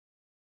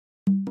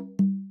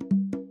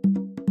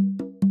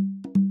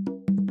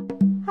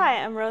Hi,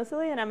 I'm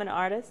Rosalie and I'm an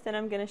artist, and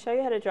I'm going to show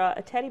you how to draw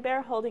a teddy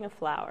bear holding a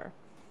flower.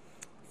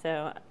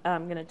 So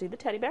I'm going to do the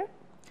teddy bear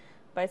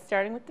by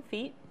starting with the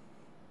feet,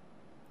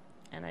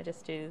 and I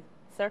just do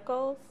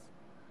circles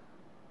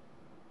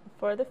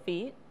for the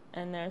feet,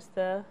 and there's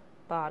the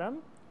bottom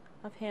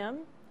of him,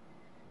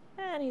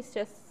 and he's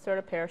just sort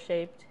of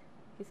pear-shaped.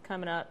 He's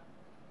coming up,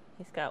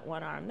 he's got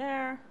one arm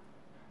there,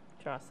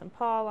 draw some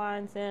paw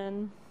lines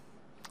in,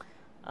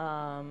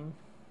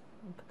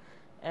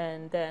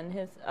 and then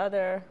his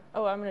other,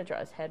 I'm going to draw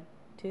his head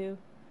too,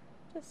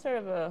 just sort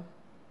of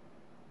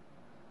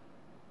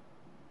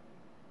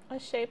a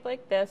shape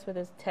like this with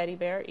his teddy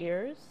bear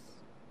ears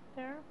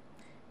there,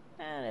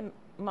 and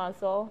a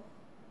muzzle,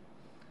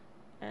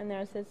 and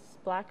there's his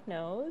black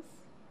nose,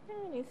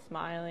 and he's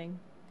smiling.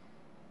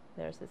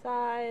 There's his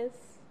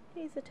eyes.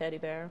 He's a teddy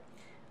bear.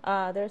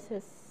 There's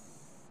his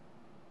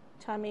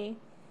tummy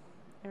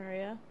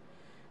area,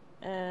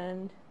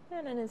 and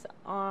then in his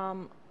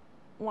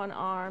one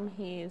arm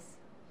he's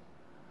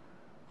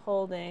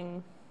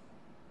holding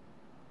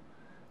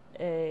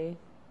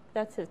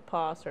that's his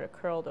paw sort of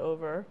curled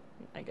over.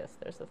 I guess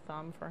there's a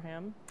thumb for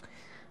him.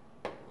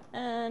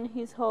 And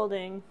he's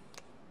holding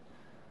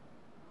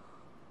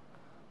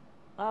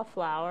a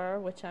flower,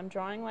 which I'm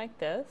drawing like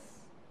this.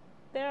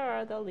 There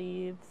are the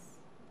leaves.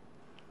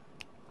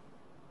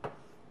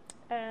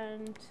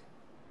 And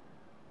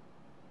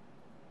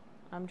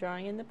I'm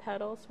drawing in the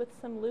petals with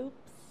some loops,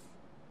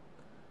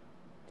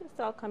 just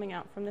all coming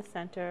out from the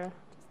center,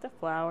 just a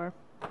flower.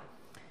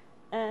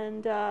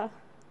 And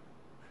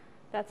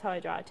that's how I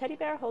draw a teddy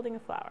bear holding a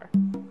flower.